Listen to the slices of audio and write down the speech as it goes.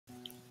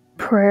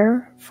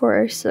Prayer for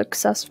a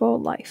successful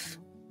life.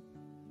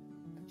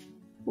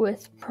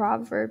 With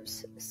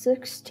Proverbs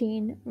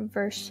 16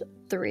 verse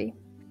 3,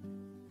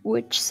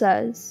 which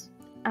says,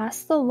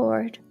 "Ask the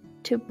Lord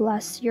to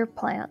bless your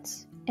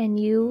plans, and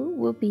you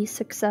will be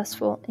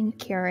successful in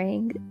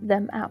carrying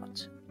them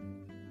out."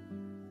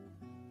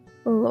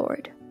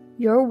 Lord,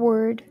 your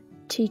word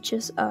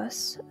teaches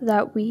us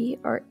that we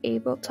are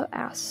able to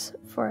ask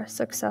for a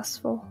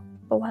successful,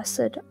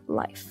 blessed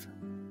life.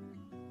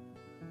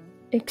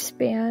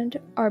 Expand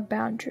our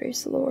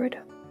boundaries, Lord.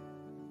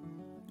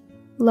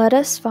 Let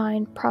us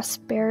find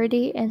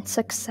prosperity and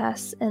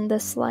success in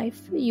this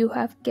life you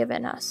have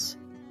given us.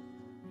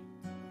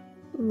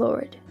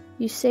 Lord,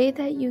 you say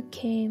that you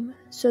came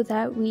so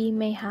that we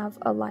may have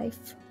a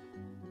life,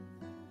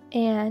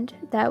 and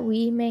that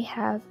we may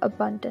have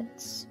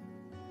abundance.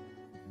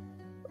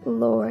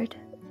 Lord,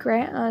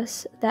 grant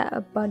us that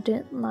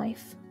abundant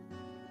life.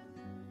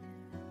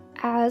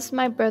 As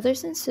my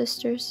brothers and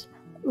sisters,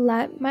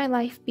 let my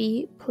life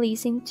be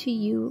pleasing to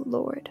you,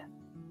 Lord.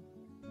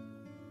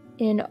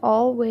 In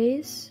all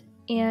ways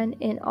and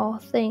in all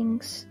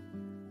things,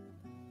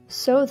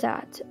 so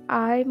that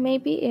I may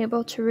be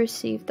able to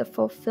receive the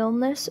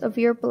fulfillment of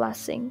your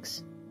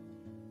blessings.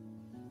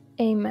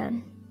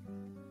 Amen.